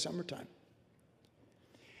load in the summertime.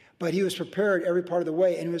 But he was prepared every part of the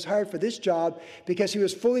way, and he was hired for this job because he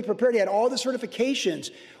was fully prepared. He had all the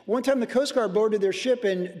certifications. One time the Coast Guard boarded their ship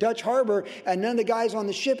in Dutch Harbor, and none of the guys on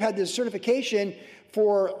the ship had this certification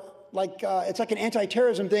for, it's like an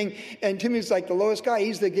anti-terrorism thing, and Timmy's like the lowest guy.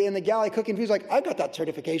 He's in the galley cooking. He's like, I got that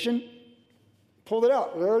certification. Pulled it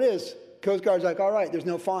out. There it is. Coast Guard's like, all right, there's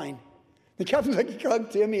no fine. The captain's like, you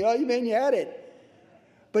hugged Timmy. Oh, man, you had it.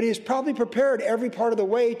 But he's probably prepared every part of the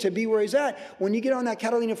way to be where he's at. When you get on that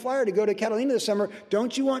Catalina flyer to go to Catalina this summer,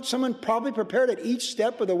 don't you want someone probably prepared at each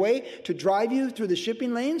step of the way to drive you through the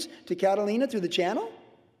shipping lanes to Catalina through the channel?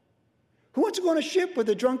 Who wants to go on a ship with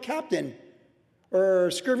a drunk captain or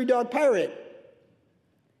a scurvy dog pirate?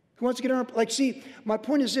 Who wants to get on see, my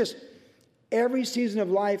point is this. Every season of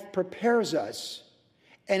life prepares us,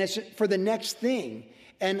 and it's for the next thing.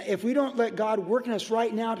 And if we don't let God work in us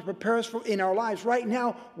right now to prepare us in our lives right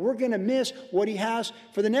now, we're going to miss what he has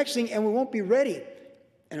for the next thing, and we won't be ready.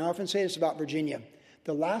 And I often say this about Virginia.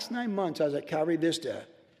 The last 9 months I was at Calvary Vista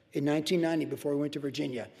in 1990 before we went to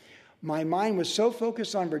Virginia. My mind was so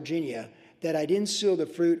focused on Virginia that I didn't seal the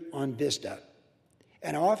fruit on Vista.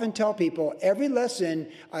 And I often tell people, every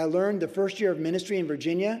lesson I learned the first year of ministry in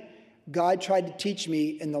Virginia, God tried to teach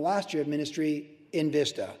me in the last year of ministry in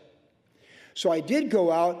Vista. So I did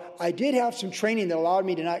go out. I did have some training that allowed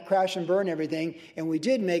me to not crash and burn everything. And we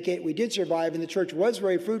did make it. We did survive. And the church was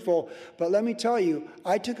very fruitful. But let me tell you,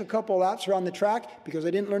 I took a couple laps around the track because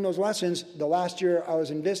I didn't learn those lessons the last year I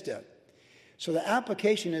was in Vista. So the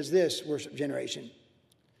application is this, worship generation.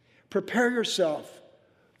 Prepare yourself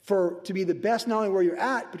to be the best not only where you're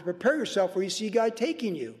at, but to prepare yourself where you see God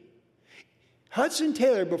taking you. Hudson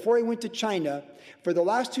Taylor, before he went to China, for the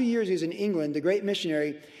last 2 years he was in England, the great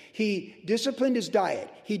missionary, he disciplined his diet.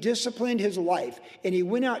 He disciplined his life. And he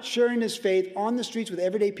went out sharing his faith on the streets with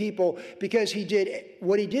everyday people because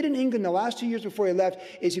what he did in England the last 2 years before he left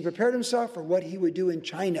is he prepared himself for what he would do in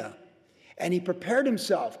China. And he prepared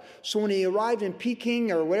himself. So when he arrived in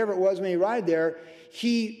Peking or whatever it was when he arrived there,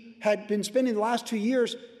 he had been spending the last 2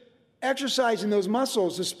 years exercising those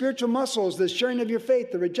muscles, the spiritual muscles, the sharing of your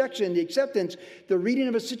faith, the rejection, the acceptance, the reading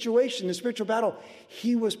of a situation, the spiritual battle.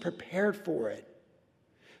 He was prepared for it.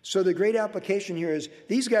 So the great application here is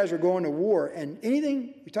these guys are going to war, and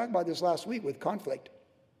anything, we talked about this last week with conflict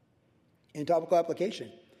in topical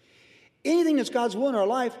application. Anything that's God's will in our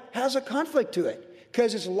life has a conflict to it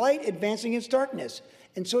because it's light advancing against darkness.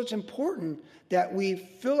 And so it's important that we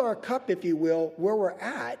fill our cup, if you will, where we're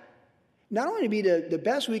at, not only to be the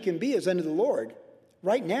best we can be as unto the Lord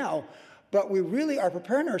right now, but we really are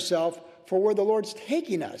preparing ourselves for where the Lord's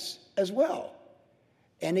taking us as well.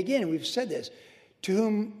 And again, we've said this, to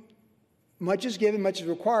whom much is given, much is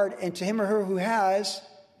required, and to him or her who has,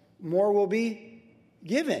 more will be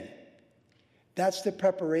given. That's the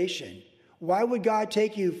preparation. Why would God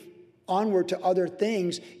take you onward to other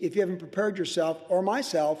things if you haven't prepared yourself or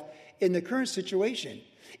myself in the current situation?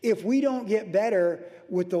 If we don't get better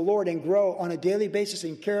with the Lord and grow on a daily basis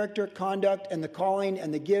in character, conduct, and the calling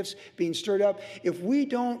and the gifts being stirred up, if we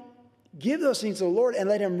don't give those things to the Lord and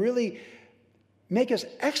let him really make us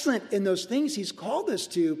excellent in those things he's called us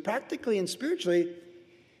to, practically and spiritually,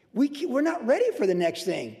 we're not ready for the next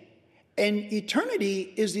thing. And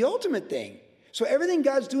eternity is the ultimate thing. So everything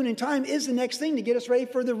God's doing in time is the next thing to get us ready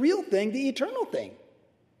for the real thing, the eternal thing.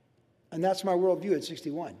 And that's my worldview at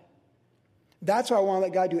 61. That's why I want to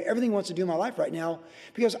let God do everything he wants to do in my life right now,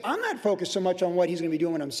 because I'm not focused so much on what he's going to be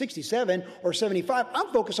doing when I'm 67 or 75.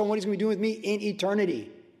 I'm focused on what he's going to be doing with me in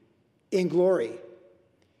eternity, in glory.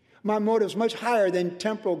 My motive is much higher than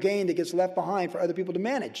temporal gain that gets left behind for other people to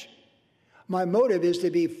manage. My motive is to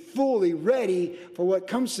be fully ready for what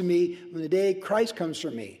comes to me when the day Christ comes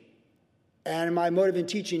for me. And my motive in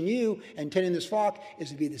teaching you and tending this flock is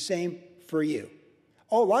to be the same for you.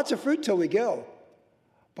 Oh, lots of fruit till we go.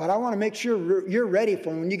 But I want to make sure you're ready for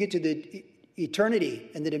when you get to the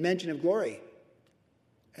eternity and the dimension of glory.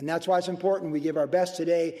 And that's why it's important we give our best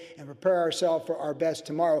today and prepare ourselves for our best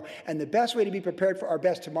tomorrow. And the best way to be prepared for our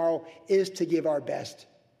best tomorrow is to give our best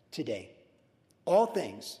today. All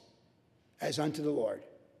things as unto the Lord.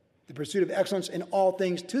 The pursuit of excellence in all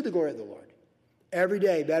things to the glory of the Lord. Every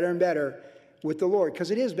day better and better with the Lord, because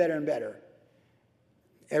it is better and better.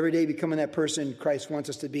 Every day becoming that person Christ wants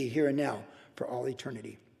us to be here and now for all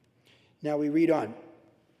eternity. Now we read on.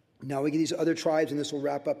 Now we get these other tribes, and this will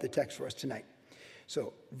wrap up the text for us tonight.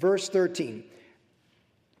 So, verse 13.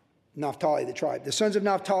 Naphtali, the tribe. The sons of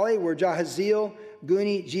Naphtali were Jahaziel,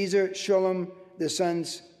 Guni, Jezer, Shulam, the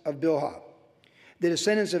sons of Bilhah. The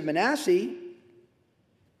descendants of Manasseh,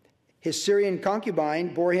 his Syrian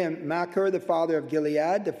concubine, bore him Machir, the father of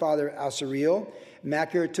Gilead, the father of Asariel.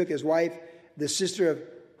 Machir took his wife, the sister of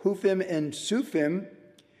Huphim and Suphim,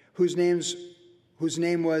 whose name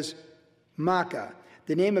was Maacah.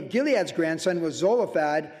 The name of Gilead's grandson was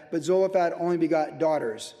Zelophehad, but Zelophehad only begot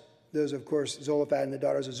daughters. Those, of course, Zelophehad and the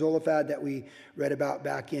daughters of Zelophehad that we read about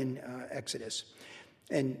back in Exodus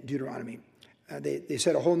and Deuteronomy. They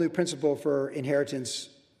set a whole new principle for inheritance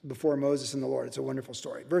before Moses and the Lord. It's a wonderful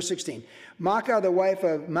story. Verse 16. Maacah, the wife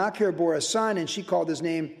of Machir, bore a son, and she called his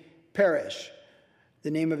name Peresh.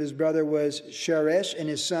 The name of his brother was Sheresh, and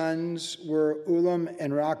his sons were Ulam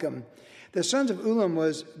and Rakem. The sons of Ulam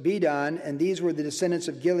was Bedan, and these were the descendants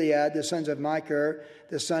of Gilead, the sons of Machir,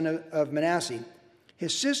 the son of Manasseh.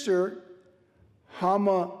 His sister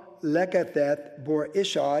Hamaleketheth bore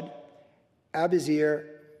Ishad, Abizir,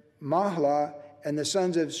 Mahlah, and the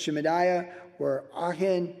sons of Shemaiah were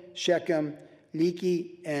Ahin, Shechem,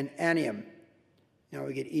 Leki, and Aniam. Now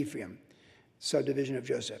we get Ephraim, subdivision of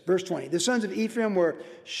Joseph. Verse 20. The sons of Ephraim were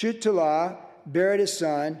Shutelah, Bered his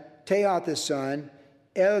son, Tehath his son,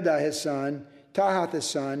 Eldah his son, Tahath his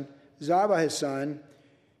son, Zabah his son,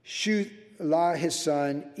 Shulah his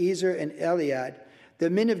son, Ezer and Eliad. The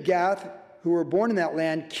men of Gath who were born in that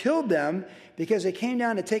land killed them because they came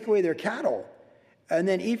down to take away their cattle. And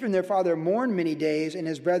then Ephraim their father mourned many days, and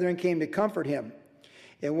his brethren came to comfort him.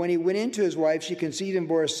 And when he went in to his wife, she conceived and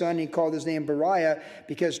bore a son. And he called his name Beriah,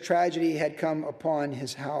 because tragedy had come upon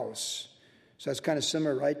his house. So that's kind of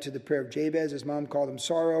similar, right, to the prayer of Jabez. His mom called him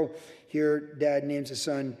sorrow. Here, dad names his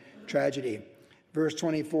son tragedy. Verse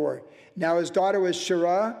 24. Now his daughter was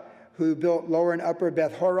Shirah, who built lower and upper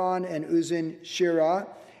Beth Horon and Uzin Shirah,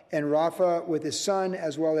 and Rapha with his son,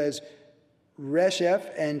 as well as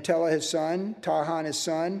Resheph and Telah his son, Tahan his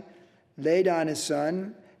son, Ladan his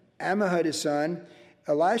son, Ammihud his son,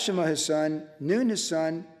 Elishama his son, Nun his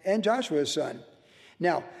son, and Joshua his son.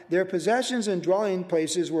 Now, their possessions and dwelling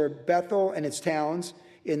places were Bethel and its towns,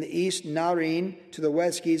 in the east Narin, to the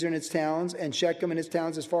west Gezer and its towns, and Shechem and its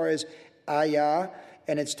towns as far as Ayah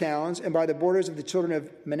and its towns. And by the borders of the children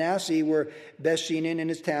of Manasseh were Bethshean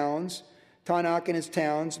and its towns, Tanakh and its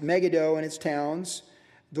towns, Megiddo and its towns,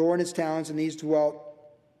 Dor and its towns, and these dwelt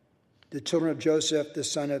the children of Joseph, the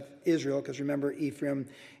son of Israel, because remember, Ephraim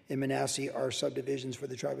and Manasseh are subdivisions for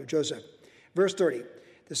the tribe of Joseph. Verse 30.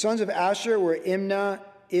 The sons of Asher were Imnah,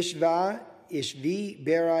 Ishvi,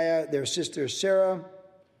 Beriah, their sister Sarah.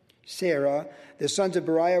 The sons of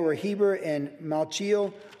Beriah were Heber and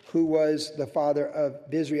Malchiel, who was the father of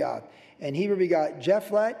Bizriah. And Heber begot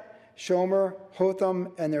Jephlet, Shomer,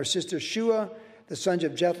 Hotham, and their sister Shua. The sons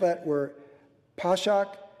of Jephlet were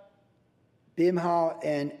Pashach, Bimhal,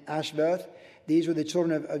 and Ashvath. These were the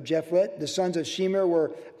children of Jephlet. The sons of Shemer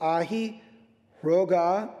were Ahi,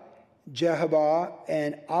 Rogah, Jehabah,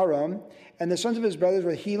 and Aram. And the sons of his brothers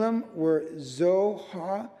were Helam, were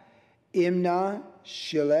Zohah, Imnah,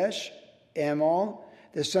 Shilesh, Amal.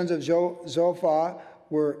 The sons of Zophah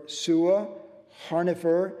were Sua,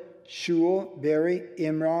 Harnepher, Shul, Beri,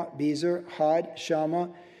 Imrah, Bezer, Had, Shama,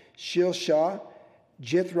 Shilshah,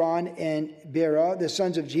 Jithron, and Bera. The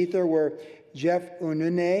sons of Jether were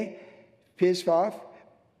Jeph-unune, Pisphah,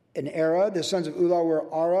 and Era. The sons of Ulah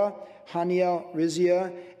were Ara, Haniel,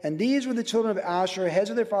 Rizia. And these were the children of Asher, heads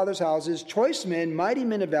of their fathers' houses, choice men, mighty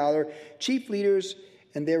men of valor, chief leaders,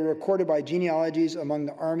 and they were recorded by genealogies among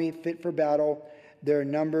the army fit for battle. Their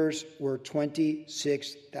numbers were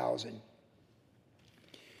 26,000.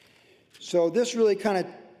 So this really kind of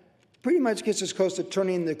pretty much gets us close to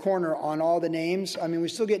turning the corner on all the names. I mean, we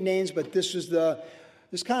still get names, but this is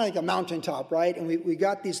kind of like a mountaintop, right? And we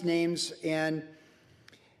got these names, and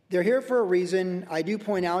they're here for a reason. I do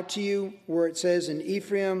point out to you where it says in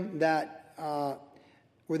Ephraim that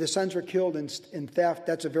where the sons were killed in theft.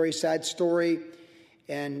 That's a very sad story.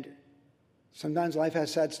 And sometimes life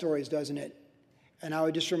has sad stories, doesn't it? And I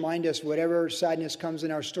would just remind us, whatever sadness comes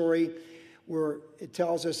in our story, where it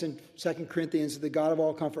tells us in 2 Corinthians that the God of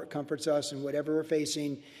all comfort comforts us in whatever we're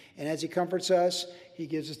facing. And as he comforts us, he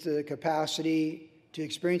gives us the capacity to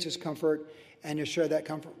experience his comfort and to share that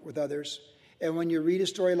comfort with others. And when you read a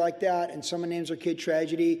story like that and someone names their kid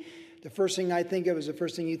tragedy, the first thing I think of is the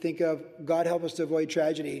first thing you think of. God help us to avoid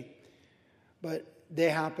tragedy. But they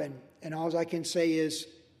happen. And all I can say is,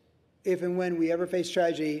 if and when we ever face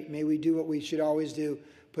tragedy, may we do what we should always do.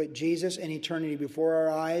 Put Jesus and eternity before our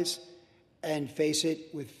eyes and face it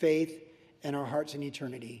with faith and our hearts in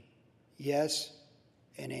eternity. Yes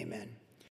and amen.